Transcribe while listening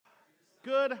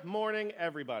Good morning,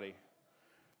 everybody.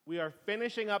 We are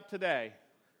finishing up today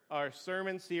our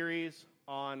sermon series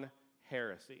on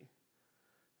heresy.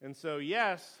 And so,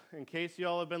 yes, in case you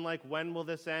all have been like, when will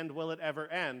this end? Will it ever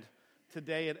end?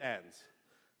 Today it ends.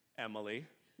 Emily.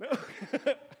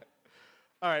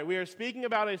 All right, we are speaking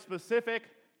about a specific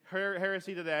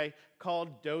heresy today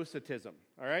called Docetism.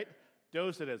 All right?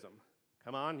 Docetism.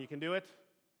 Come on, you can do it.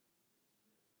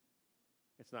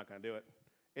 It's not going to do it.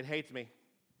 It hates me.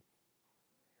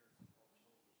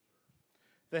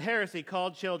 The heresy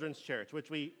called Children's Church, which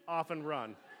we often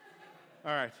run.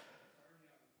 All right.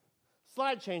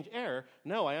 Slide change error.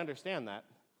 No, I understand that.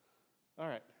 All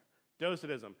right.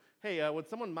 Docetism. Hey, would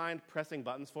someone mind pressing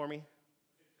buttons for me?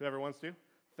 Whoever wants to.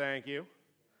 Thank you.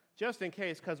 Just in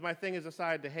case, because my thing has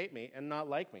decided to hate me and not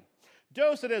like me.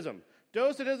 Docetism.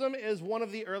 Docetism is one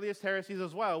of the earliest heresies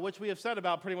as well, which we have said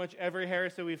about pretty much every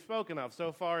heresy we've spoken of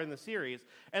so far in the series.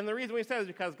 And the reason we said it is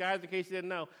because, guys, in case you didn't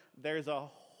know, there's a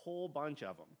whole bunch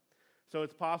of them. So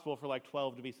it's possible for like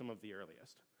 12 to be some of the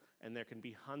earliest. And there can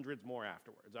be hundreds more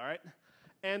afterwards, all right?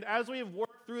 And as we have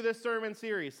worked through this sermon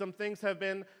series, some things have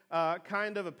been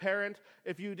kind of apparent.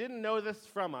 If you didn't know this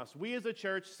from us, we as a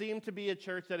church seem to be a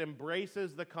church that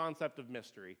embraces the concept of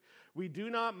mystery. We do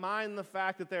not mind the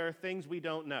fact that there are things we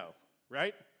don't know,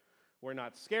 right? We're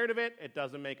not scared of it. It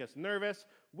doesn't make us nervous.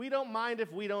 We don't mind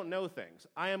if we don't know things.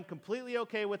 I am completely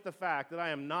okay with the fact that I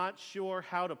am not sure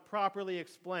how to properly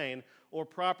explain or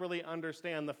properly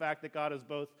understand the fact that God is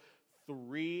both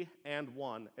three and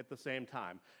one at the same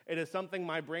time. It is something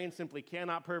my brain simply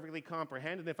cannot perfectly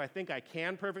comprehend, and if I think I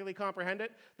can perfectly comprehend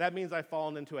it, that means I've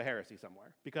fallen into a heresy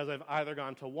somewhere, because I've either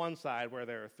gone to one side where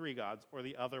there are three gods or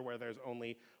the other where there's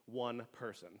only one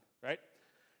person, right?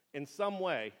 In some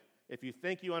way, if you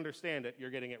think you understand it,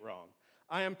 you're getting it wrong.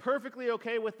 I am perfectly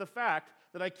okay with the fact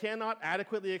that I cannot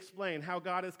adequately explain how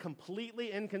God is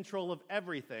completely in control of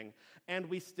everything and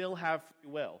we still have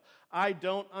free will. I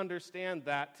don't understand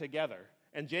that together.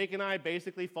 And Jake and I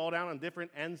basically fall down on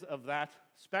different ends of that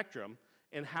spectrum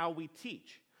in how we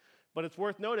teach. But it's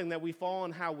worth noting that we fall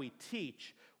on how we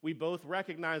teach. We both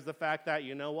recognize the fact that,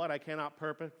 you know what, I cannot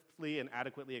perfectly and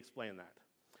adequately explain that.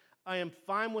 I am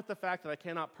fine with the fact that I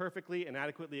cannot perfectly and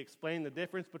adequately explain the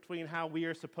difference between how we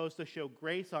are supposed to show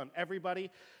grace on everybody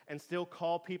and still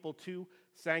call people to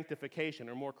sanctification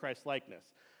or more Christ-likeness.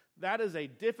 That is a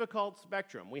difficult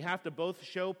spectrum. We have to both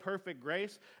show perfect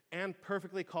grace and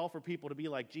perfectly call for people to be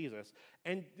like Jesus.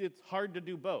 And it's hard to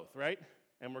do both, right?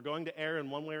 And we're going to err in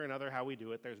one way or another how we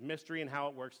do it. There's mystery in how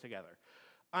it works together.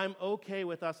 I'm okay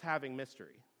with us having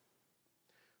mystery.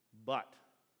 But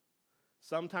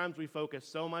sometimes we focus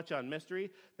so much on mystery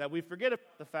that we forget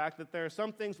about the fact that there are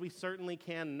some things we certainly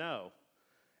can know,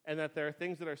 and that there are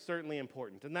things that are certainly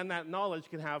important. And then that knowledge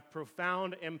can have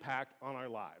profound impact on our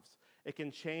lives. It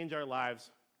can change our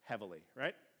lives heavily,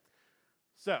 right?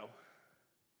 So,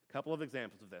 a couple of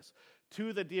examples of this.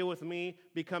 Two that deal with me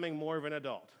becoming more of an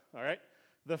adult, all right?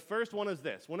 The first one is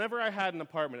this. Whenever I had an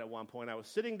apartment at one point, I was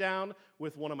sitting down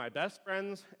with one of my best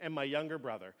friends and my younger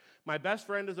brother. My best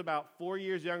friend is about 4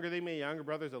 years younger than me. Younger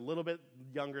brother's a little bit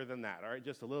younger than that, all right?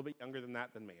 Just a little bit younger than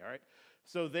that than me, all right?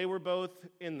 So they were both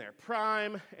in their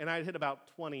prime, and I'd hit about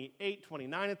 28,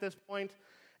 29 at this point,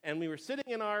 and we were sitting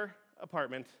in our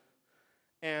apartment,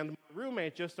 and my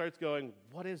roommate just starts going,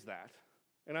 "What is that?"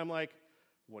 And I'm like,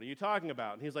 "What are you talking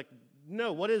about?" And he's like,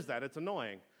 "No, what is that? It's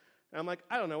annoying." And I'm like,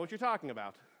 "I don't know what you're talking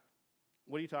about."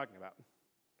 "What are you talking about?"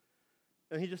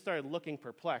 And he just started looking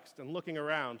perplexed and looking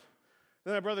around.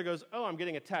 Then my brother goes, "Oh, I'm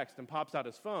getting a text," and pops out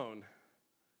his phone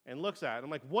and looks at it. I'm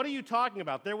like, "What are you talking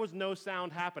about? There was no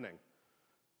sound happening.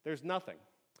 There's nothing."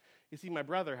 You see, my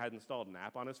brother had installed an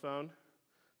app on his phone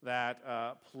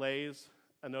that plays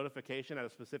a notification at a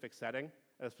specific setting,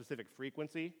 at a specific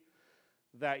frequency,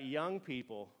 that young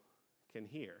people can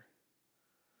hear.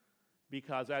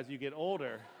 Because as you get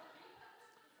older,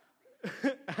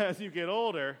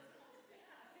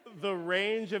 the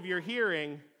range of your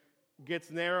hearing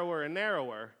gets narrower and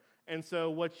narrower. And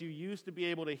so what you used to be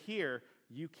able to hear,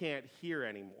 you can't hear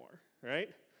anymore,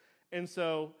 right? And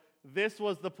so this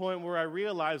was the point where I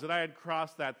realized that I had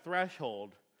crossed that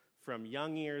threshold from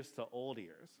young ears to old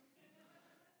ears.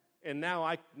 And now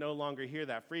I no longer hear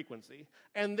that frequency.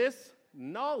 And this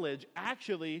knowledge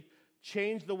actually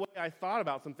changed the way I thought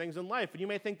about some things in life. And you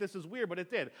may think this is weird, but it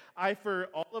did. I,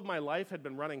 for all of my life, had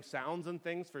been running sounds and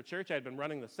things for church. I had been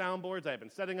running the soundboards. I had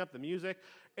been setting up the music.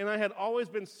 And I had always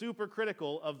been super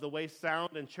critical of the way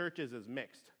sound in churches is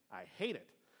mixed. I hate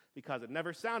it because it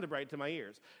never sounded right to my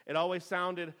ears. It always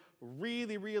sounded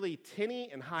really, really tinny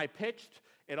and high-pitched.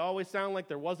 It always sounded like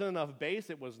there wasn't enough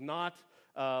bass. It was not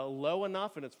low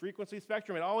enough in its frequency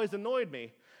spectrum. It always annoyed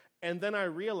me. And then I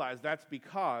realized that's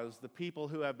because the people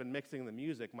who have been mixing the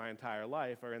music my entire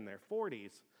life are in their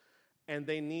 40s, and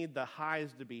they need the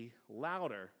highs to be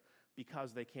louder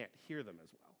because they can't hear them as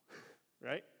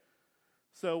well, right?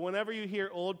 So whenever you hear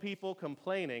old people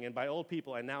complaining, and by old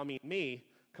people I now mean me,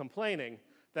 complaining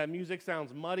that music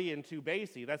sounds muddy and too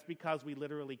bassy, that's because we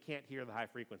literally can't hear the high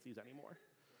frequencies anymore.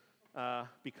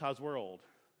 Because we're old.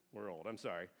 We're old, I'm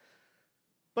sorry.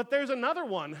 But there's another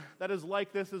one that is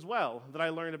like this as well that I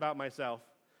learned about myself.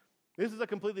 This is a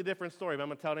completely different story, but I'm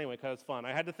going to tell it anyway because it's fun.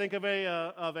 I had to think of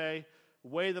a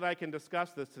way that I can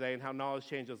discuss this today and how knowledge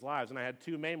changes lives, and I had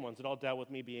two main ones that all dealt with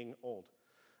me being old.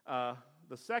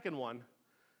 The second one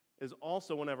is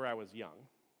also whenever I was young,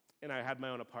 and I had my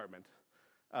own apartment.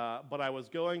 But I was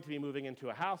going to be moving into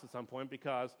a house at some point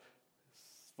because,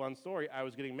 fun story, I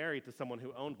was getting married to someone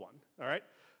who owned one, all right?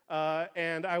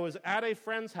 And I was at a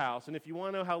friend's house, and if you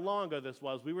want to know how long ago this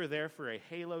was, we were there for a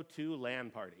Halo 2 LAN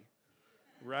party,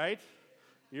 right?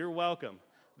 You're welcome.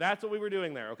 That's what we were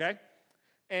doing there, okay?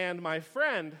 And my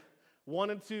friend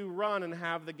wanted to run and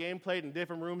have the game played in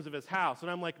different rooms of his house,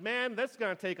 and I'm like, man, that's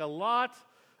going to take a lot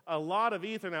of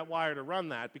Ethernet wire to run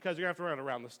that because you're going to have to run it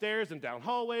around the stairs and down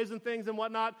hallways and things and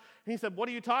whatnot. And he said, what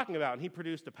are you talking about? And he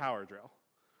produced a power drill.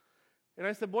 And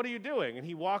I said, what are you doing? And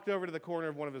he walked over to the corner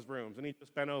of one of his rooms, and he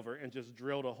just bent over and just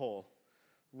drilled a hole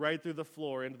right through the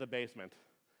floor into the basement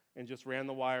and just ran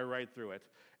the wire right through it.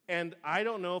 And I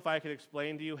don't know if I could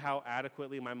explain to you how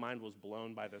adequately my mind was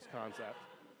blown by this concept.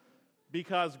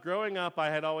 Because growing up, I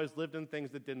had always lived in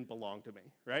things that didn't belong to me,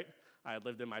 right? I had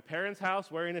lived in my parents' house,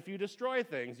 wherein if you destroy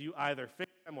things, you either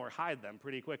fix them or hide them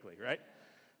pretty quickly, right?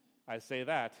 I say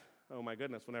that. Oh my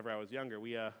goodness, whenever I was younger,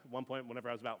 at one point, whenever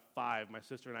I was about 5, my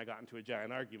sister and I got into a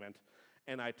giant argument,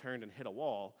 and I turned and hit a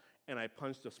wall, and I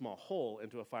punched a small hole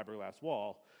into a fiberglass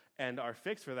wall, and our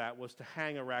fix for that was to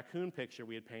hang a raccoon picture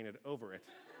we had painted over it,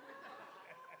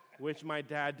 which my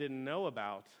dad didn't know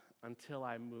about until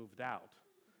I moved out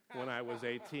when I was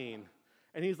 18.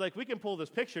 And he's like, we can pull this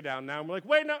picture down now. And we're like,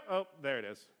 wait, no. Oh, there it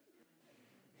is.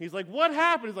 He's like, what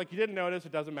happened? He's like, you didn't notice.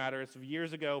 It doesn't matter. It's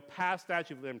years ago, past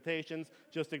statute of limitations.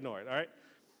 Just ignore it, all right?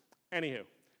 Anywho,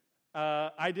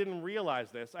 I didn't realize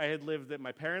this. I had lived at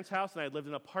my parents' house, and I had lived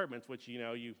in apartments, which, you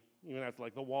have to,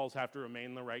 the walls have to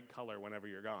remain the right color whenever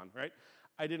you're gone, right?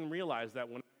 I didn't realize that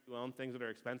when you own things that are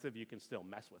expensive, you can still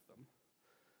mess with them.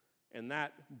 And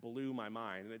that blew my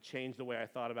mind, and it changed the way I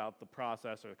thought about the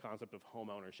process or the concept of home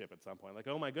ownership at some point. Like,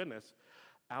 oh my goodness,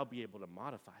 I'll be able to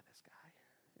modify this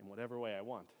guy in whatever way I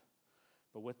want.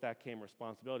 But with that came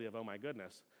responsibility of, oh my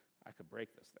goodness, I could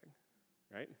break this thing,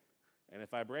 right? And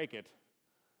if I break it,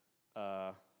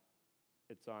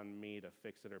 it's on me to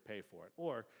fix it or pay for it.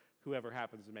 Or whoever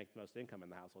happens to make the most income in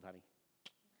the household,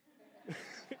 honey.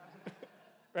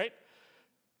 Right?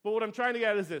 But what I'm trying to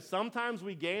get at is this. Sometimes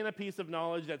we gain a piece of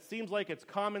knowledge that seems like it's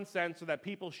common sense or that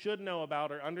people should know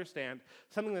about or understand,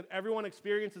 something that everyone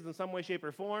experiences in some way, shape,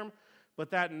 or form, but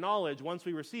that knowledge, once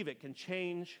we receive it, can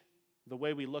change the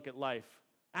way we look at life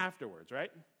afterwards,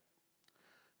 right?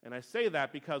 And I say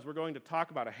that because we're going to talk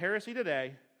about a heresy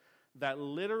today that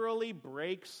literally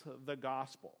breaks the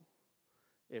gospel.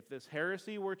 If this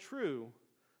heresy were true,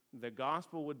 the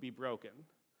gospel would be broken.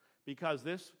 Because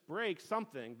this breaks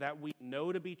something that we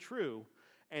know to be true,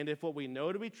 and if what we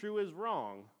know to be true is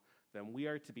wrong, then we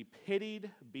are to be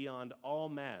pitied beyond all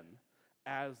men,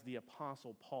 as the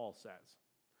Apostle Paul says.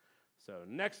 So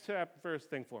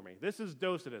first thing for me. This is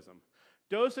Docetism.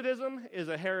 Docetism is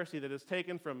a heresy that is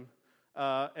taken from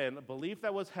a belief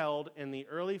that was held in the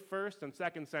early 1st and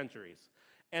 2nd centuries.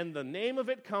 And the name of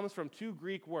it comes from two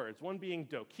Greek words, one being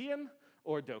dokian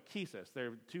or dokesis.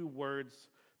 They're two words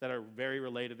that are very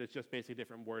related. It's just basically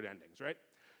different word endings, right?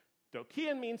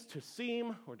 Dokian means to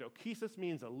seem, or dokesis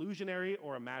means illusionary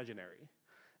or imaginary.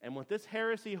 And what this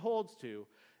heresy holds to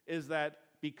is that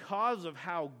because of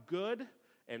how good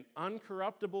and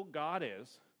uncorruptible God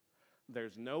is,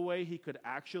 there's no way he could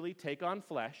actually take on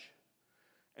flesh.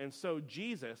 And so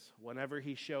Jesus, whenever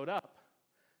he showed up,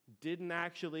 didn't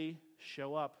actually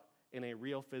show up in a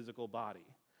real physical body.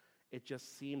 It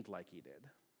just seemed like he did.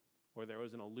 Or there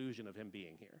was an illusion of him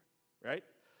being here, right?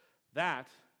 That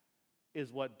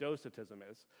is what Docetism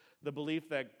is. The belief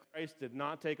that Christ did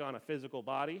not take on a physical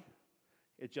body,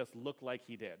 it just looked like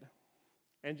he did.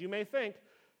 And you may think,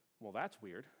 well, that's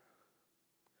weird.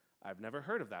 I've never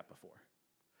heard of that before.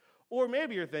 Or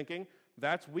maybe you're thinking,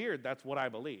 that's weird, that's what I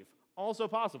believe. Also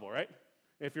possible, right?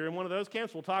 If you're in one of those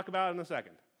camps, we'll talk about it in a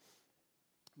second.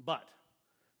 But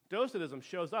Docetism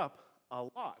shows up a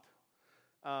lot.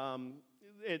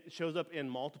 It shows up in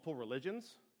multiple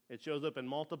religions. It shows up in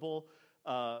multiple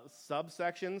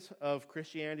subsections of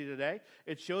Christianity today.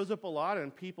 It shows up a lot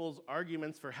in people's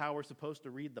arguments for how we're supposed to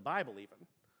read the Bible even,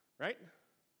 right?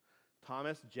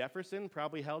 Thomas Jefferson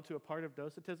probably held to a part of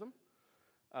Docetism.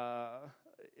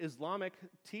 Islamic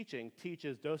teaching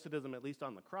teaches Docetism at least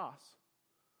on the cross.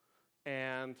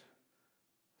 And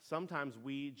sometimes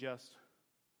we just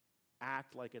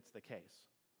act like it's the case.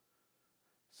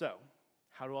 So,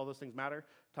 how do all those things matter?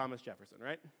 Thomas Jefferson,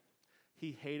 right?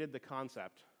 He hated the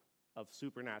concept of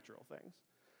supernatural things.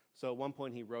 So at one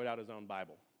point he wrote out his own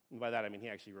Bible. And by that I mean he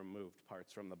actually removed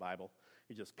parts from the Bible.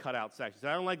 He just cut out sections. He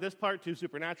said, I don't like this part, too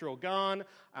supernatural, gone.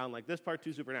 I don't like this part,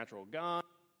 too supernatural, gone.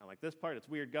 I don't like this part, it's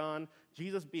weird, gone.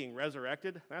 Jesus being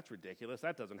resurrected, that's ridiculous.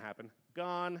 That doesn't happen.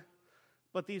 Gone.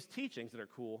 But these teachings that are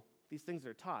cool, these things that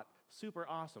are taught, super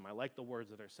awesome. I like the words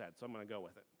that are said, so I'm going to go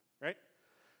with it, right?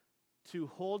 To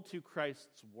hold to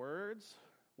Christ's words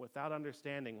without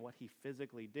understanding what he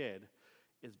physically did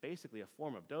is basically a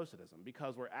form of Docetism,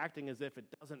 because we're acting as if it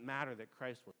doesn't matter that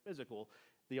Christ was physical.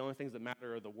 The only things that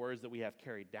matter are the words that we have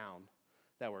carried down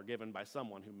that were given by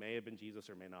someone who may have been Jesus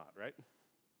or may not, right?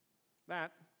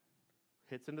 That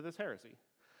hits into this heresy.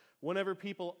 Whenever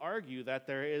people argue that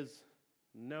there is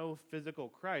no physical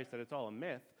Christ, that it's all a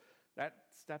myth, that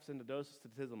steps into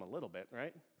Docetism a little bit,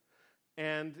 right?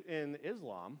 And in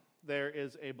Islam, there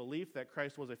is a belief that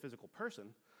Christ was a physical person,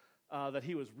 that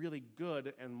he was really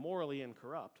good and morally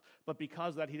incorrupt, but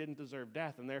because that he didn't deserve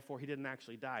death, and therefore he didn't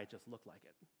actually die, it just looked like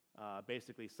it.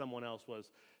 Basically, someone else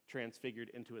was transfigured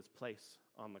into his place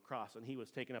on the cross, and he was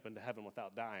taken up into heaven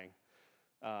without dying.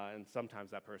 And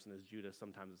sometimes that person is Judas,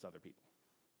 sometimes it's other people,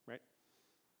 right?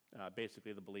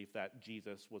 Basically, the belief that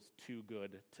Jesus was too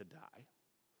good to die,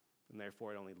 and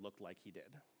therefore it only looked like he did.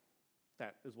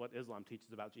 That is what Islam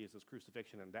teaches about Jesus'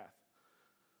 crucifixion and death.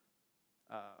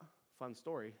 Fun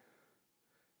story.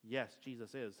 Yes,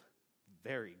 Jesus is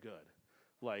very good,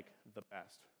 like the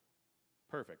best.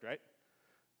 Perfect, right?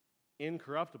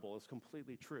 Incorruptible is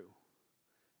completely true,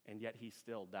 and yet he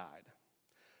still died.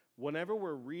 Whenever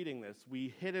we're reading this,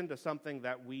 we hit into something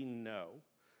that we know.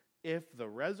 If the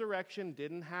resurrection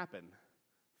didn't happen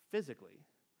physically,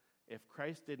 if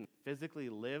Christ didn't physically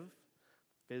live,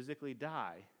 physically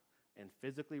die, and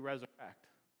physically resurrect,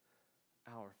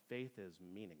 our faith is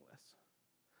meaningless.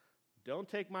 Don't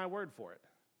take my word for it.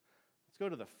 Let's go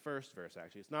to the first verse,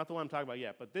 actually. It's not the one I'm talking about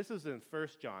yet, but this is in 1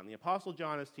 John. The Apostle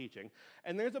John is teaching,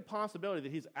 and there's a possibility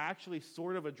that he's actually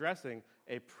sort of addressing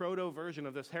a proto-version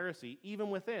of this heresy, even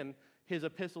within his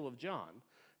Epistle of John.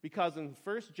 Because in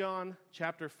 1 John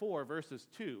chapter 4, verses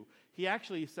 2, he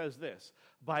actually says this,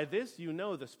 by this you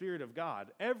know the Spirit of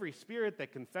God. Every spirit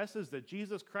that confesses that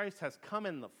Jesus Christ has come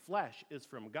in the flesh is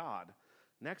from God.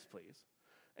 Next, please.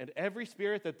 And every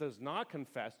spirit that does not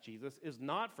confess Jesus is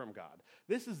not from God.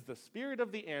 This is the spirit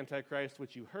of the Antichrist,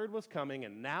 which you heard was coming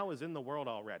and now is in the world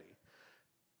already.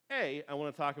 I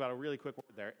want to talk about a really quick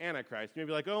word there, Antichrist. You may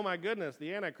be like, oh my goodness,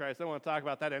 the Antichrist, I want to talk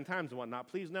about that end times and whatnot.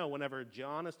 Please know, whenever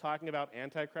John is talking about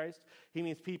Antichrist, he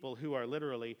means people who are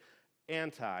literally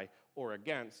anti or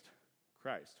against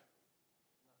Christ.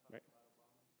 Right?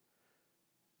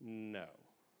 No.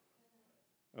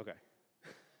 Okay.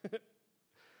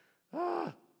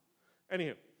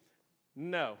 Anywho,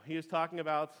 no, he is talking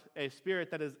about a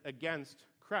spirit that is against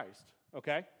Christ,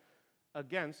 okay?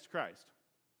 Against Christ.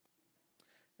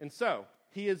 And so,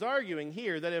 he is arguing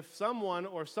here that if someone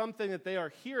or something that they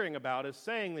are hearing about is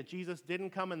saying that Jesus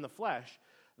didn't come in the flesh,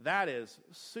 that is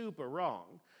super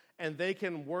wrong. And they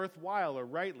can worthwhile or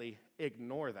rightly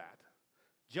ignore that.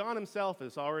 John himself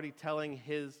is already telling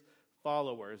his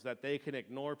followers that they can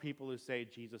ignore people who say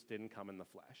Jesus didn't come in the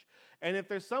flesh. And if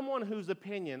there's someone whose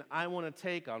opinion I want to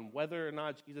take on whether or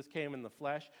not Jesus came in the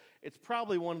flesh, it's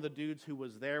probably one of the dudes who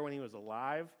was there when he was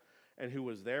alive and who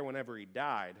was there whenever he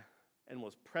died and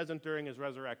was present during his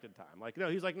resurrected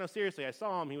time. He's like, no, seriously, I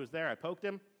saw him, he was there, I poked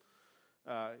him.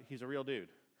 He's a real dude.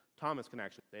 Thomas can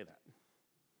actually say that.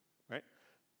 Right?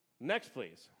 Next,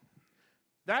 please.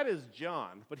 That is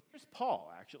John, but here's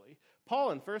Paul, actually.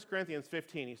 Paul in 1 Corinthians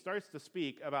 15, he starts to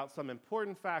speak about some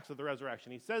important facts of the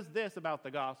resurrection. He says this about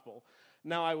the gospel.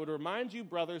 Now I would remind you,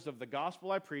 brothers, of the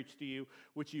gospel I preached to you,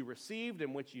 which you received,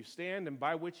 in which you stand, and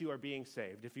by which you are being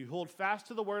saved, if you hold fast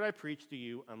to the word I preached to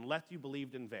you, unless you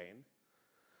believed in vain.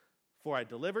 For I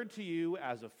delivered to you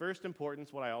as of first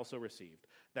importance what I also received,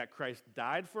 that Christ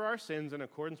died for our sins in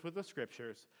accordance with the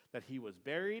Scriptures, that he was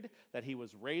buried, that he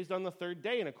was raised on the third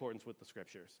day in accordance with the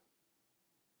Scriptures,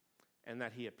 and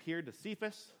that he appeared to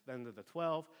Cephas, then to the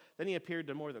 12, then he appeared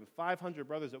to more than 500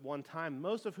 brothers at one time,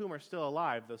 most of whom are still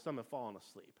alive, though some have fallen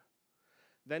asleep.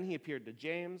 Then he appeared to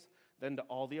James, then to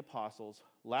all the apostles.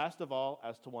 Last of all,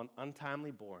 as to one untimely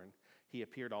born, he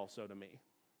appeared also to me.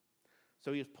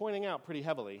 So he is pointing out pretty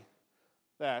heavily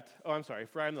that,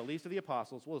 for I am the least of the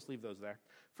apostles. We'll just leave those there.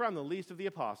 For I am the least of the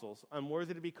apostles,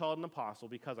 unworthy to be called an apostle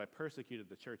because I persecuted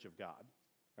the church of God.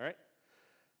 All right?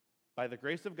 By the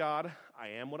grace of God, I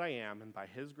am what I am, and by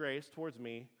his grace towards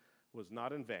me was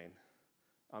not in vain.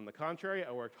 On the contrary,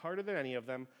 I worked harder than any of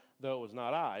them, though it was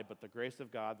not I, but the grace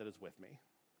of God that is with me.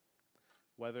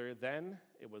 Whether then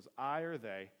it was I or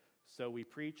they, so we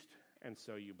preached, and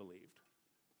so you believed.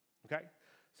 Okay?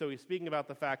 So he's speaking about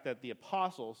the fact that the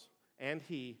apostles and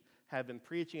he have been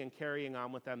preaching and carrying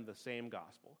on with them the same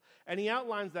gospel. And he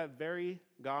outlines that very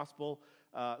gospel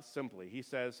simply. He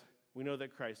says, we know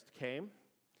that Christ came,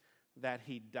 that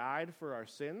he died for our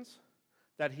sins,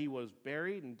 that he was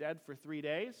buried and dead for 3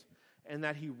 days, and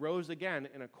that he rose again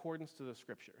in accordance to the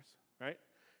scriptures, right?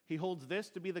 He holds this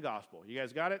to be the gospel. You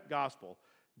guys got it? Gospel.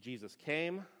 Jesus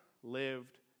came,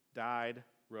 lived, died,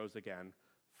 rose again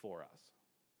for us.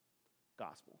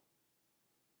 Gospel.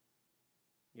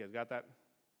 You guys got that?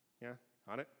 Yeah?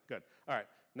 On it? Good. All right,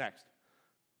 next.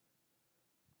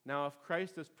 Now, if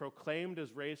Christ is proclaimed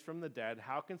as raised from the dead,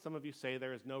 how can some of you say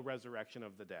there is no resurrection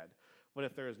of the dead? But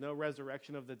if there is no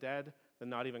resurrection of the dead, then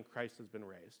not even Christ has been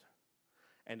raised.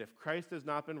 And if Christ has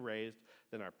not been raised,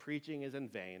 then our preaching is in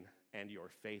vain, and your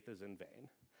faith is in vain.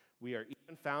 We are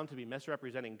even found to be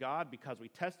misrepresenting God because we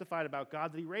testified about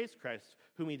God that he raised Christ,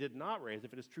 whom he did not raise,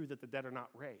 if it is true that the dead are not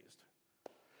raised.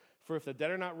 For if the dead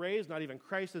are not raised, not even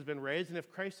Christ has been raised. And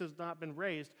if Christ has not been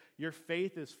raised, your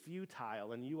faith is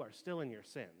futile and you are still in your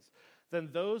sins. Then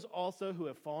those also who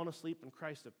have fallen asleep in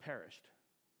Christ have perished.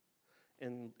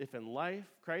 And if in life,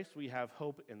 Christ, we have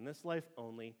hope in this life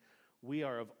only, we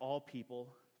are of all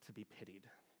people to be pitied.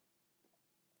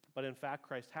 But in fact,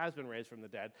 Christ has been raised from the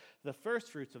dead, the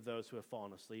first fruits of those who have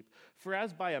fallen asleep. For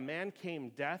as by a man came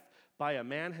death, by a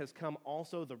man has come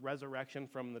also the resurrection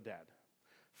from the dead.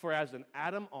 For as in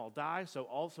Adam all die, so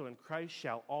also in Christ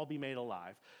shall all be made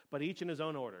alive, but each in his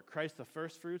own order. Christ the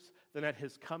firstfruits, then at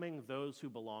his coming those who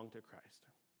belong to Christ.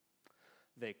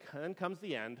 Then comes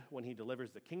the end, when he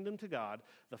delivers the kingdom to God,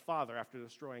 the Father, after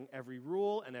destroying every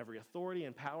rule and every authority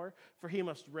and power, for he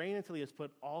must reign until he has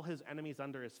put all his enemies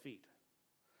under his feet.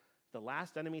 The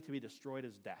last enemy to be destroyed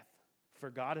is death, for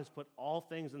God has put all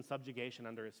things in subjugation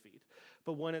under his feet.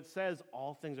 But when it says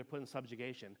all things are put in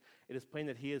subjugation, it is plain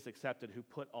that he is accepted who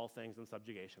put all things in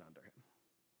subjugation under him.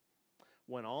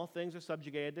 When all things are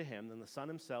subjugated to him, then the Son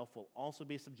himself will also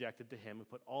be subjected to him who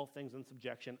put all things in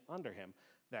subjection under him,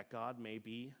 that God may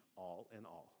be all in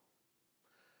all.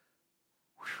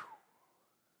 Whew.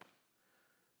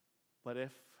 But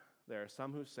if there are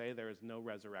some who say there is no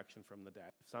resurrection from the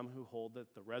dead, some who hold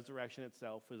that the resurrection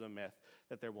itself is a myth,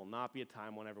 that there will not be a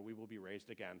time whenever we will be raised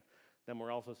again, then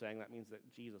we're also saying that means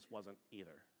that Jesus wasn't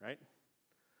either, right?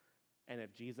 And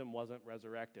if Jesus wasn't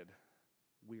resurrected,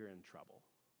 we're in trouble.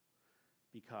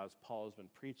 Because Paul has been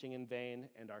preaching in vain,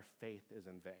 and our faith is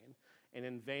in vain. And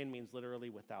in vain means literally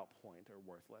without point or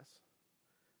worthless.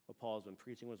 What Paul has been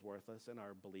preaching was worthless, and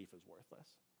our belief is worthless.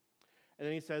 And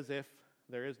then he says, if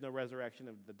there is no resurrection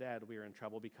of the dead, we are in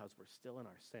trouble because we're still in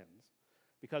our sins.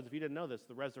 Because if you didn't know this,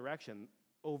 the resurrection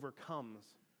overcomes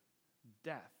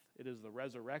death. It is the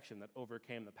resurrection that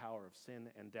overcame the power of sin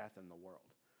and death in the world.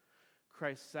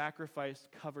 Christ's sacrifice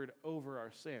covered over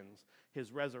our sins.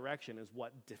 His resurrection is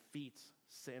what defeats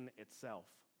sin itself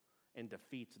and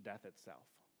defeats death itself.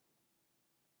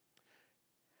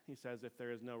 He says, if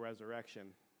there is no resurrection,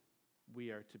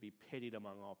 we are to be pitied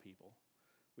among all people.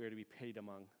 We are to be pitied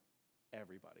among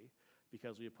everybody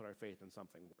because we have put our faith in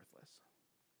something worthless.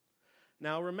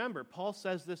 Now remember, Paul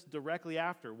says this directly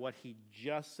after what he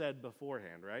just said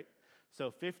beforehand, right?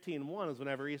 So 15:1 is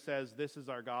whenever he says, this is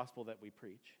our gospel that we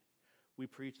preach. We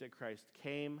preach that Christ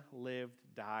came, lived,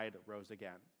 died, rose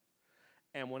again.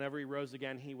 And whenever he rose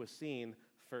again, he was seen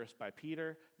first by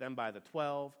Peter, then by the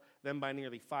 12, then by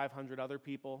nearly 500 other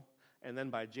people, and then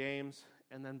by James,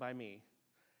 and then by me.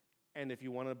 And if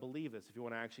you want to believe this, if you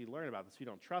want to actually learn about this, if you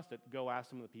don't trust it, go ask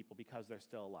some of the people because they're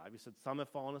still alive. He said some have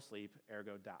fallen asleep,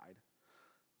 ergo died.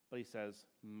 But he says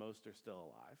most are still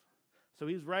alive. So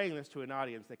he's writing this to an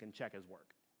audience that can check his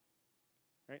work.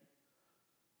 Right?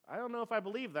 I don't know if I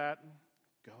believe that.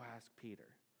 Go ask Peter.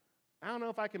 I don't know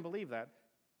if I can believe that.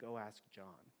 Go ask John.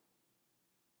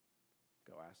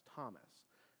 Go ask Thomas.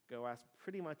 Go ask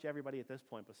pretty much everybody at this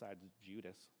point besides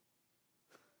Judas.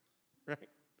 Right?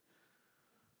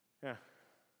 Yeah.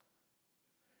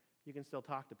 You can still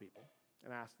talk to people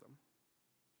and ask them.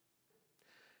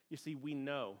 You see, we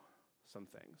know some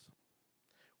things.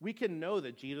 We can know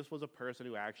that Jesus was a person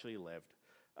who actually lived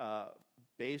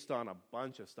based on a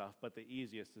bunch of stuff, but the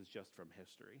easiest is just from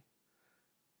history.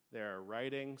 There are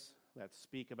writings that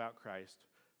speak about Christ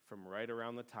from right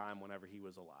around the time whenever he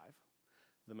was alive.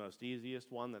 The most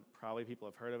easiest one that probably people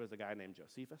have heard of is a guy named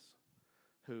Josephus,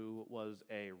 who was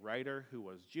a writer who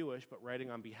was Jewish, but writing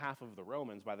on behalf of the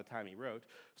Romans by the time he wrote.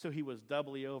 So he was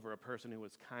doubly over a person who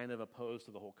was kind of opposed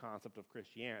to the whole concept of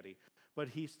Christianity, but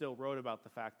he still wrote about the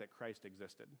fact that Christ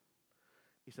existed.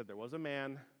 He said there was a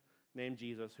man named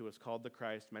Jesus who was called the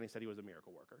Christ. Many said he was a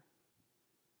miracle worker.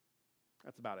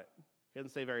 That's about it. He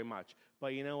doesn't say very much.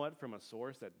 But you know what? From a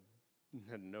source that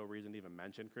had no reason to even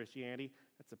mention Christianity,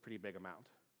 that's a pretty big amount.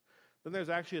 Then there's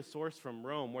actually a source from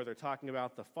Rome where they're talking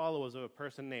about the followers of a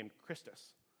person named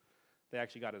Christus. They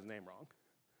actually got his name wrong.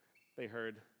 They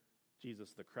heard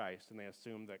Jesus the Christ, and they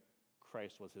assumed that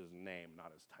Christ was his name,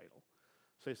 not his title.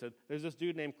 So they said, there's this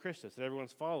dude named Christus that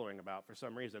everyone's following about for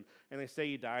some reason, and they say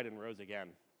he died and rose again.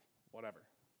 Whatever.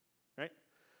 Right?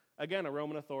 Again, a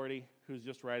Roman authority who's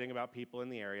just writing about people in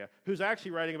the area, who's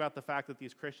actually writing about the fact that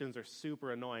these Christians are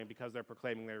super annoying because they're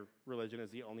proclaiming their religion is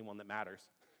the only one that matters.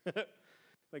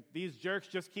 Like, these jerks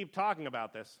just keep talking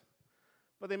about this.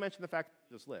 But they mention the fact that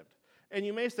Jesus lived. And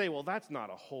you may say, well, that's not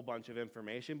a whole bunch of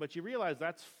information, but you realize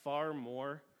that's far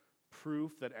more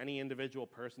proof that any individual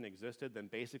person existed than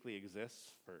basically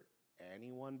exists for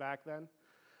anyone back then.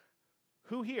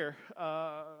 Who here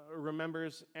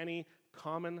remembers any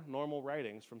common, normal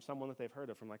writings from someone that they've heard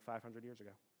of from like 500 years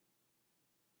ago?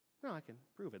 No, I can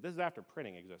prove it. This is after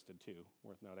printing existed too,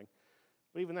 worth noting.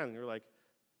 But even then, you're like,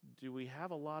 do we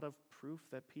have a lot of proof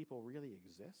that people really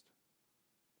exist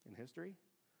in history?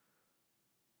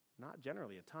 Not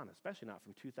generally a ton, especially not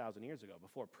from 2,000 years ago,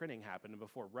 before printing happened and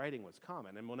before writing was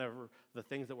common, and whenever the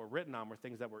things that were written on were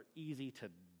things that were easy to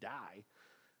die.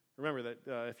 Remember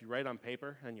that if you write on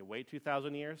paper and you wait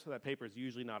 2,000 years, that paper is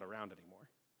usually not around anymore,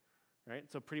 right?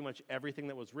 So pretty much everything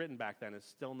that was written back then is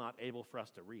still not able for us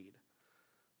to read.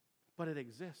 But it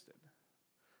existed.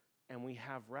 And we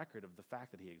have record of the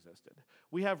fact that he existed.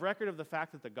 We have record of the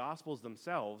fact that the Gospels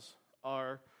themselves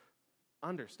are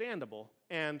understandable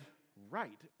and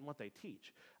right in what they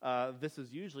teach. This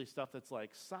is usually stuff that's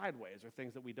like sideways or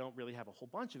things that we don't really have a whole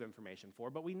bunch of information for,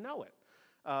 but we know it.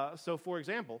 So, for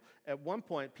example, at one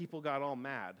point, people got all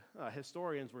mad.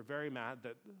 Historians were very mad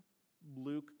that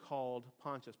Luke called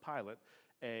Pontius Pilate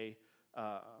a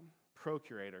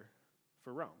procurator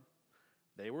for Rome.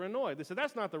 They were annoyed. They said,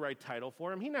 that's not the right title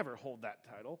for him. He never held that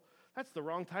title. That's the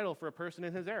wrong title for a person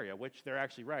in his area, which they're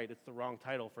actually right. It's the wrong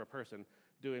title for a person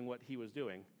doing what he was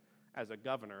doing as a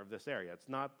governor of this area. It's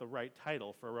not the right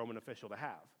title for a Roman official to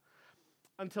have.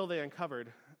 Until they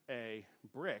uncovered a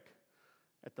brick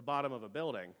at the bottom of a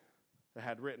building that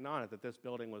had written on it that this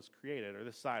building was created, or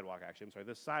this sidewalk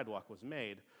was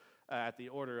made at the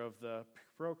order of the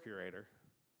procurator,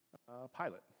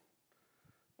 Pilate.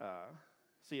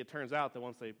 See, it turns out that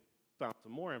once they found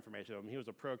some more information of him, he was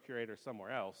a procurator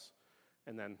somewhere else,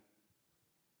 and then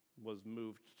was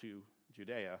moved to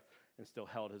Judea and still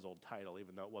held his old title,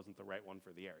 even though it wasn't the right one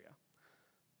for the area.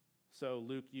 So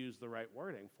Luke used the right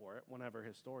wording for it whenever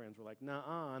historians were like,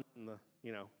 "Nuh-uh," and the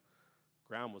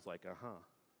ground was like,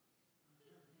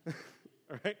 "Uh-huh."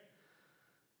 All right?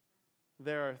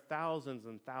 There are thousands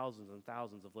and thousands and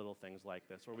thousands of little things like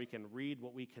this where we can read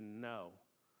what we can know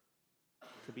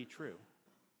to be true.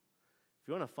 If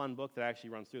you want a fun book that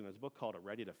actually runs through, there's a book called A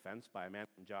Ready Defense by a man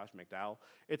named Josh McDowell.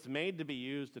 It's made to be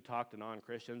used to talk to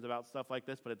non-Christians about stuff like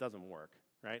this, but it doesn't work,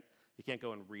 right? You can't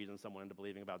go and reason someone into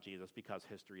believing about Jesus because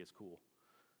history is cool.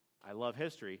 I love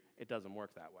history. It doesn't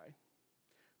work that way.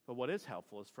 But what is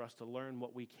helpful is for us to learn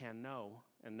what we can know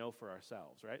and know for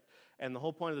ourselves, right? And the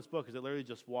whole point of this book is it literally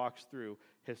just walks through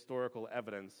historical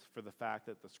evidence for the fact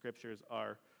that the scriptures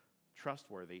are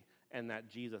trustworthy and that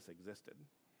Jesus existed.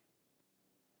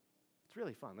 It's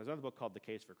really fun. There's another book called The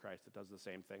Case for Christ that does the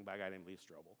same thing by a guy named Lee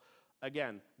Strobel.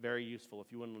 Again, very useful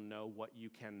if you want to know what you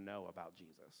can know about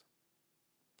Jesus.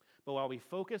 But while we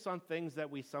focus on things that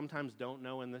we sometimes don't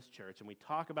know in this church and we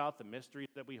talk about the mysteries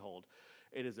that we hold,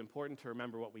 it is important to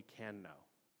remember what we can know.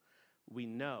 We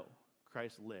know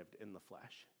Christ lived in the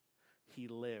flesh. He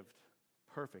lived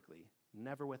perfectly,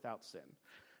 never without sin.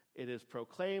 It is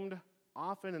proclaimed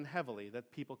often and heavily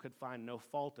that people could find no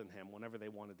fault in him whenever they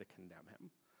wanted to condemn him.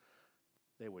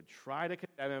 They would try to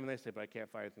condemn him, and they say, but I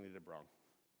can't find anything he did wrong,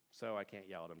 so I can't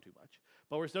yell at him too much.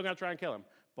 But we're still going to try and kill him,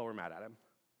 but we're mad at him,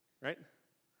 right?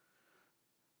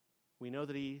 We know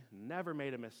that he never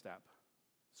made a misstep.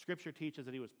 Scripture teaches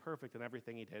that he was perfect in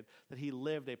everything he did, that he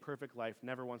lived a perfect life,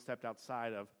 never once stepped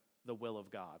outside of the will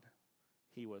of God.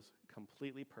 He was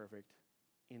completely perfect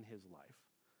in his life,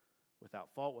 without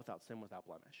fault, without sin, without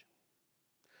blemish.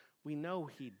 We know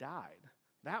he died.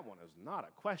 That one is not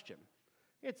a question.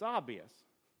 It's obvious.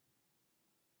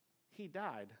 He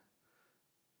died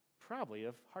probably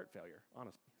of heart failure,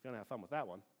 honestly, if you want to have fun with that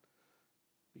one,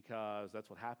 because that's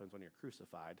what happens when you're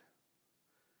crucified.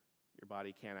 Your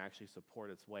body can't actually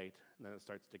support its weight, and then it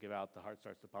starts to give out, the heart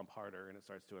starts to pump harder, and it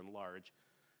starts to enlarge,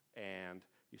 and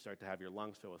you start to have your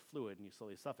lungs filled with fluid, and you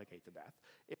slowly suffocate to death.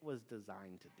 It was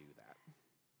designed to do that.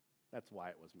 That's why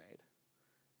it was made.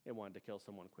 It wanted to kill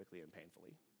someone quickly and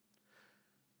painfully.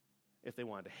 If they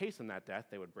wanted to hasten that death,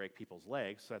 they would break people's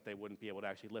legs so that they wouldn't be able to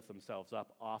actually lift themselves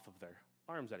up off of their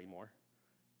arms anymore,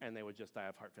 and they would just die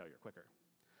of heart failure quicker.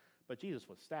 But Jesus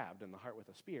was stabbed in the heart with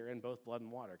a spear, and both blood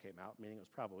and water came out, meaning it was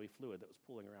probably fluid that was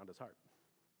pooling around his heart.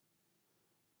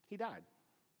 He died.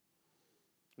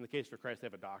 In the case for Christ, they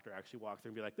have a doctor actually walk through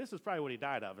and be like, this is probably what he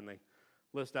died of, and they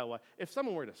list out what. If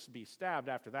someone were to be stabbed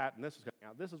after that, and this is coming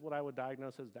out, this is what I would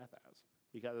diagnose his death as,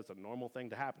 because it's a normal thing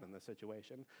to happen in this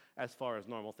situation, as far as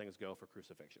normal things go for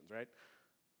crucifixions, right?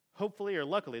 Hopefully or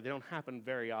luckily, they don't happen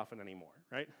very often anymore,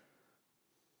 right?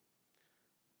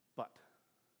 But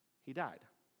he died.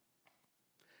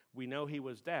 We know he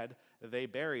was dead. They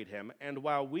buried him. And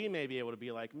while we may be able to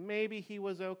be like, maybe he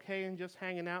was okay and just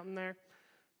hanging out in there,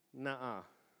 nuh-uh.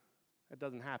 That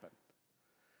doesn't happen.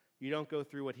 You don't go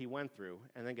through what he went through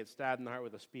and then get stabbed in the heart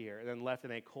with a spear and then left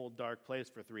in a cold, dark place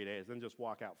for 3 days, then just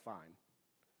walk out fine.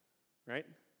 Right?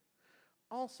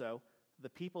 Also, the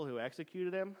people who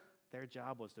executed him, their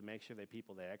job was to make sure the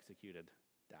people they executed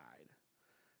died.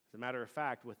 As a matter of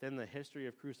fact, within the history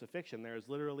of crucifixion, there is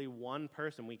literally one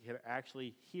person we can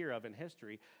actually hear of in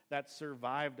history that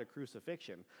survived a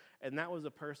crucifixion. And that was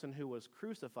a person who was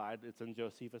crucified. It's in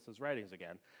Josephus' writings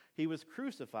again. He was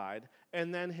crucified,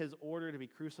 and then his order to be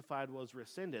crucified was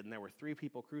rescinded. And there were 3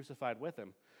 people crucified with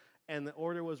him. And the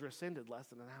order was rescinded less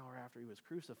than an hour after he was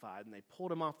crucified. And they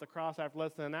pulled him off the cross after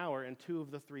less than an hour, and 2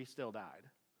 of the 3 still died.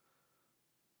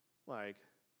 Like,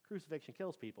 crucifixion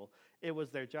kills people. It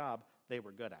was their job. They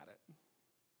were good at it.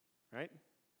 Right?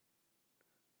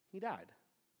 He died.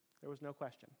 There was no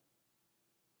question.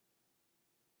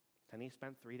 Then he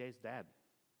spent 3 days dead.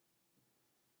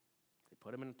 They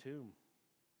put him in a tomb.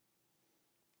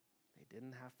 They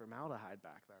didn't have formaldehyde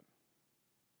back then.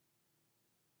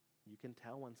 You can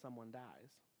tell when someone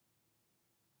dies.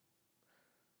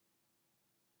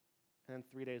 And then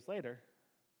 3 days later,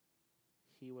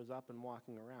 he was up and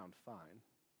walking around fine.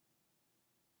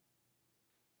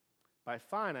 By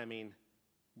fine, I mean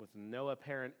with no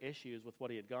apparent issues with what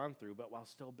he had gone through, but while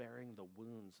still bearing the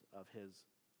wounds of his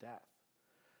death.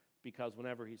 Because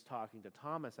whenever he's talking to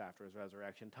Thomas after his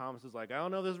resurrection, Thomas is like, I don't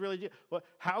know if this is really Jesus. Well,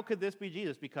 how could this be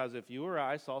Jesus? Because if you or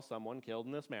I saw someone killed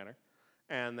in this manner,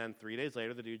 and then 3 days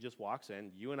later the dude just walks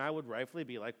in, you and I would rightfully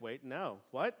be like, wait, no.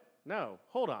 What? No.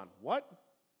 Hold on. What?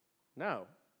 No.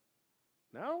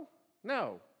 No?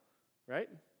 No. Right?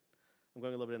 I'm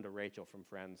going a little bit into Rachel from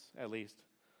Friends, at least,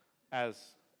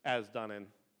 as done in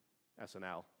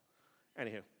SNL.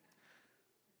 Anywho.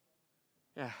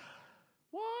 Yeah.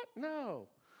 What? No.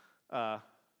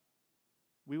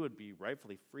 We would be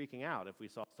rightfully freaking out if we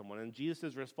saw someone. And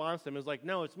Jesus' response to him is like,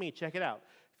 no, it's me. Check it out.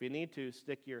 If you need to,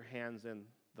 stick your hands in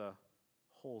the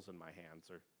holes in my hands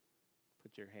or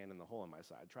put your hand in the hole in my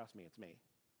side. Trust me, it's me.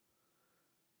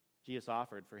 Jesus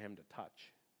offered for him to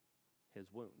touch his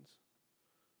wounds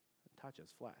and touch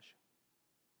his flesh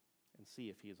and see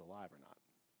if he is alive or not.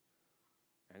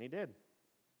 And he did.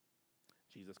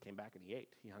 Jesus came back and he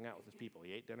ate. He hung out with his people.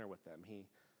 He ate dinner with them. He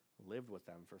lived with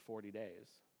them for 40 days.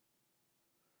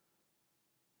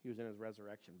 He was in his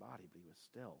resurrection body, but he was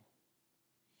still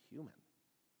human.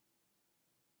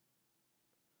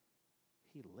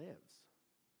 He lives.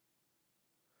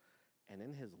 And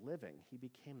in his living, he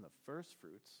became the first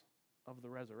fruits of the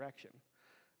resurrection.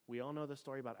 We all know the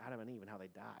story about Adam and Eve and how they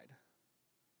died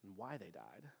and why they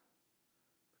died.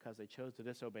 Because they chose to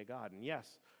disobey God. And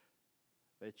yes,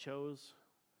 they chose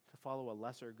to follow a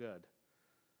lesser good,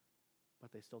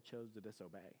 but they still chose to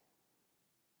disobey.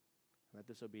 And that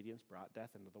disobedience brought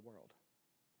death into the world.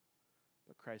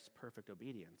 But Christ's perfect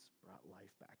obedience brought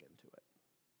life back into it.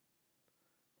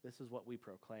 This is what we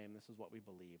proclaim. This is what we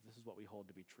believe. This is what we hold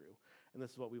to be true. And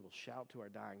this is what we will shout to our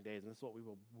dying days. And this is what we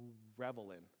will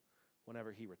revel in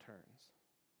whenever he returns.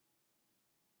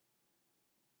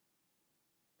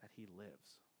 That he lives.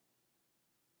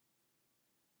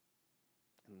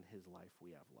 And in his life,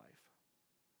 we have life.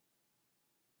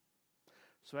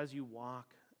 So as you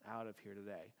walk out of here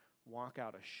today, walk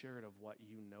out assured of what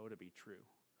you know to be true,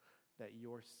 that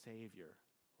your Savior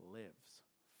lives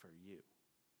for you.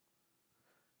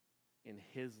 In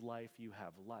his life, you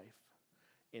have life.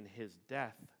 In his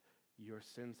death, your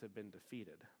sins have been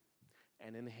defeated.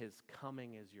 And in his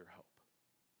coming is your hope.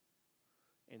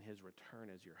 In his return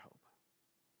is your hope.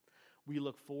 We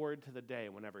look forward to the day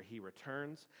whenever he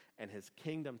returns and his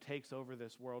kingdom takes over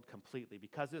this world completely,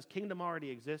 because his kingdom already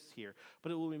exists here,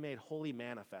 but it will be made wholly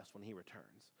manifest when he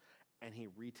returns and he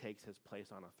retakes his place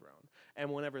on a throne. And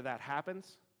whenever that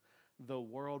happens, the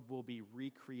world will be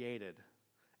recreated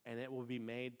and it will be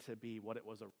made to be what it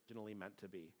was originally meant to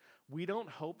be. We don't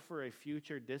hope for a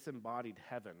future disembodied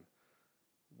heaven.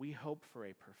 We hope for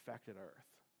a perfected earth,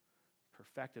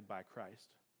 perfected by Christ,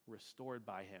 restored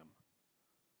by him,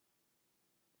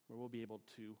 where we'll be able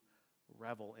to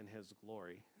revel in his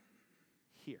glory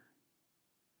here.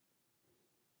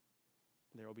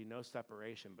 There will be no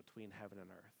separation between heaven and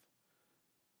earth.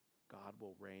 God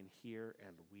will reign here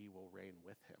and we will reign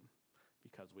with him,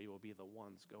 because we will be the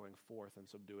ones going forth and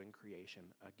subduing creation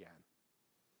again.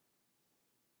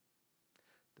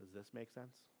 Does this make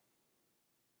sense?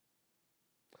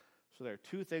 So there are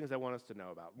two things I want us to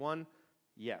know about. One,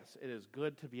 yes, it is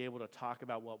good to be able to talk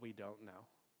about what we don't know.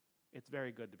 It's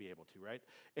very good to be able to, right?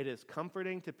 It is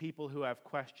comforting to people who have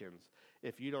questions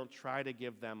if you don't try to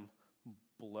give them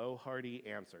blowhardy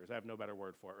answers. I have no better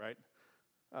word for it, right?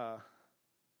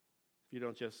 If you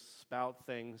don't just spout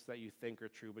things that you think are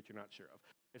true but you're not sure of.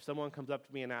 If someone comes up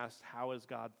to me and asks, how is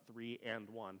God 3 and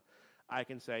 1? I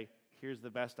can say, here's the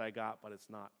best I got, but it's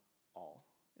not all.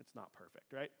 It's not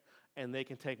perfect, right? And they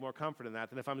can take more comfort in that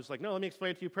than if I'm just like, no, let me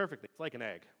explain it to you perfectly. It's like an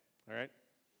egg, all right?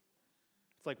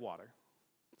 It's like water.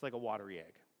 It's like a watery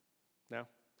egg. No?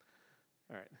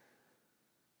 All right.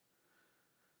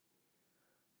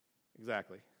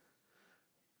 Exactly.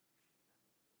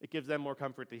 It gives them more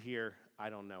comfort to hear, I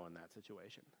don't know in that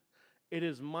situation. It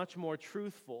is much more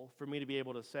truthful for me to be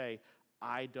able to say,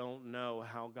 I don't know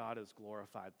how God is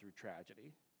glorified through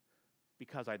tragedy,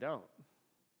 because I don't.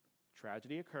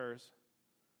 Tragedy occurs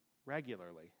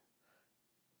regularly,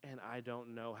 and I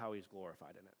don't know how he's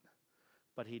glorified in it.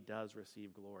 But he does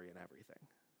receive glory in everything,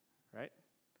 right?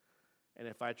 And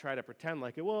if I try to pretend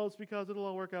like, well, it's because it'll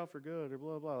all work out for good, or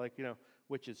blah, blah, like,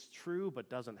 which is true but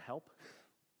doesn't help.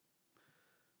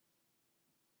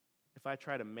 If I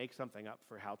try to make something up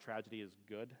for how tragedy is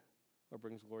good or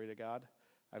brings glory to God,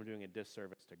 I'm doing a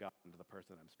disservice to God and to the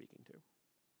person I'm speaking to.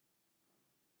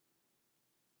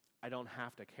 I don't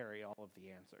have to carry all of the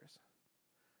answers,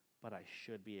 but I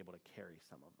should be able to carry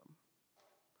some of them.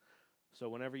 So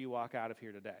whenever you walk out of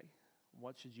here today,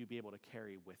 what should you be able to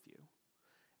carry with you?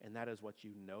 And that is what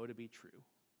you know to be true,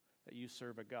 that you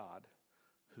serve a God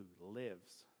who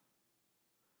lives,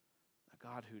 a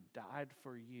God who died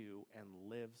for you and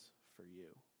lives for you,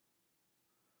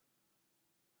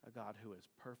 a God who is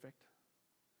perfect,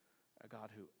 a God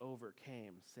who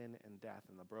overcame sin and death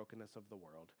and the brokenness of the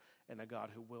world, and a God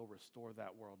who will restore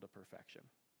that world to perfection.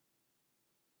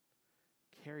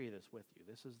 Carry this with you.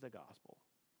 This is the gospel.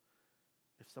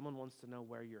 If someone wants to know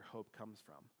where your hope comes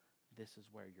from, this is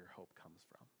where your hope comes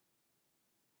from.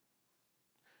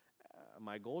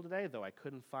 My goal today, though I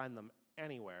couldn't find them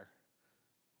anywhere,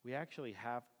 we actually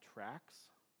have tracts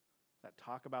that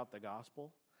talk about the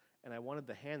gospel, and I wanted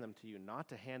to hand them to you, not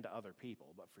to hand to other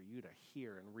people, but for you to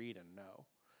hear and read and know,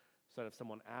 so that if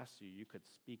someone asks you, you could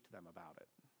speak to them about it,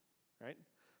 right?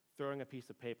 Throwing a piece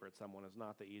of paper at someone is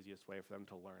not the easiest way for them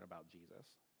to learn about Jesus.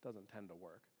 It doesn't tend to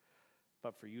work.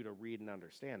 But for you to read and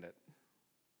understand it,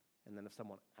 and then if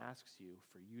someone asks you,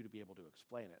 for you to be able to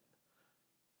explain it,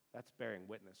 that's bearing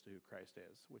witness to who Christ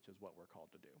is, which is what we're called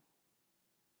to do.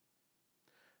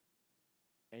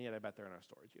 And yet I bet they're in our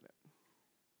storage unit.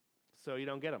 So you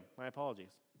don't get them. My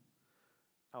apologies.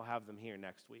 I'll have them here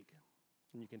next week,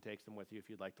 and you can take them with you if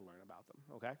you'd like to learn about them,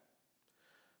 okay?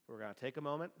 We're going to take a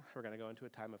moment. We're going to go into a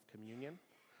time of communion,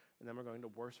 and then we're going to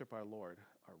worship our Lord,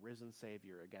 our risen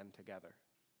Savior, again together.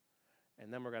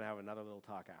 And then we're going to have another little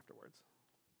talk afterwards.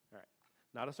 All right.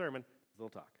 Not a sermon, a little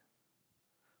talk.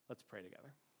 Let's pray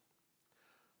together.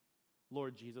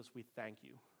 Lord Jesus, we thank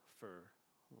you for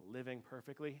living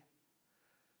perfectly,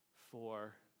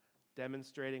 for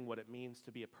demonstrating what it means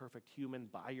to be a perfect human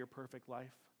by your perfect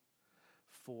life,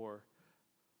 for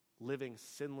living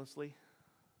sinlessly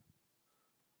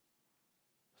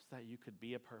so that you could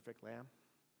be a perfect lamb,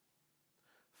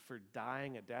 for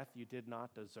dying a death you did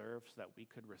not deserve so that we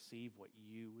could receive what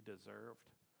you deserved,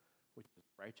 which is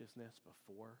righteousness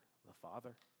before the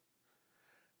Father.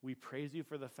 We praise you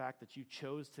for the fact that you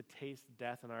chose to taste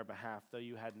death on our behalf, though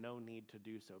you had no need to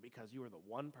do so, because you are the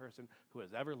one person who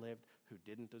has ever lived who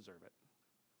didn't deserve it.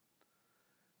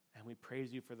 And we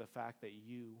praise you for the fact that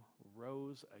you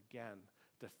rose again,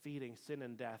 defeating sin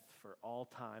and death for all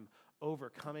time,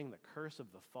 overcoming the curse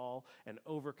of the fall and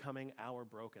overcoming our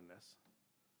brokenness.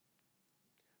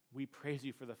 We praise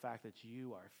you for the fact that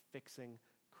you are fixing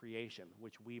creation,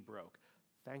 which we broke.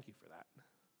 Thank you for that.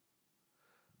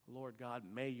 Lord God,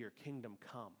 may your kingdom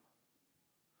come.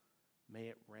 May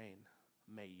it reign.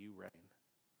 May you reign.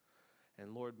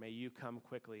 And Lord, may you come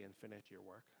quickly and finish your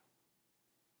work.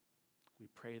 We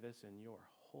pray this in your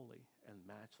holy and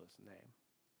matchless name.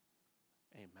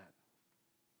 Amen.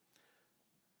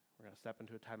 We're going to step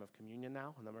into a time of communion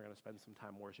now, and then we're going to spend some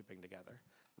time worshiping together.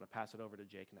 I'm going to pass it over to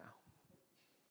Jake now.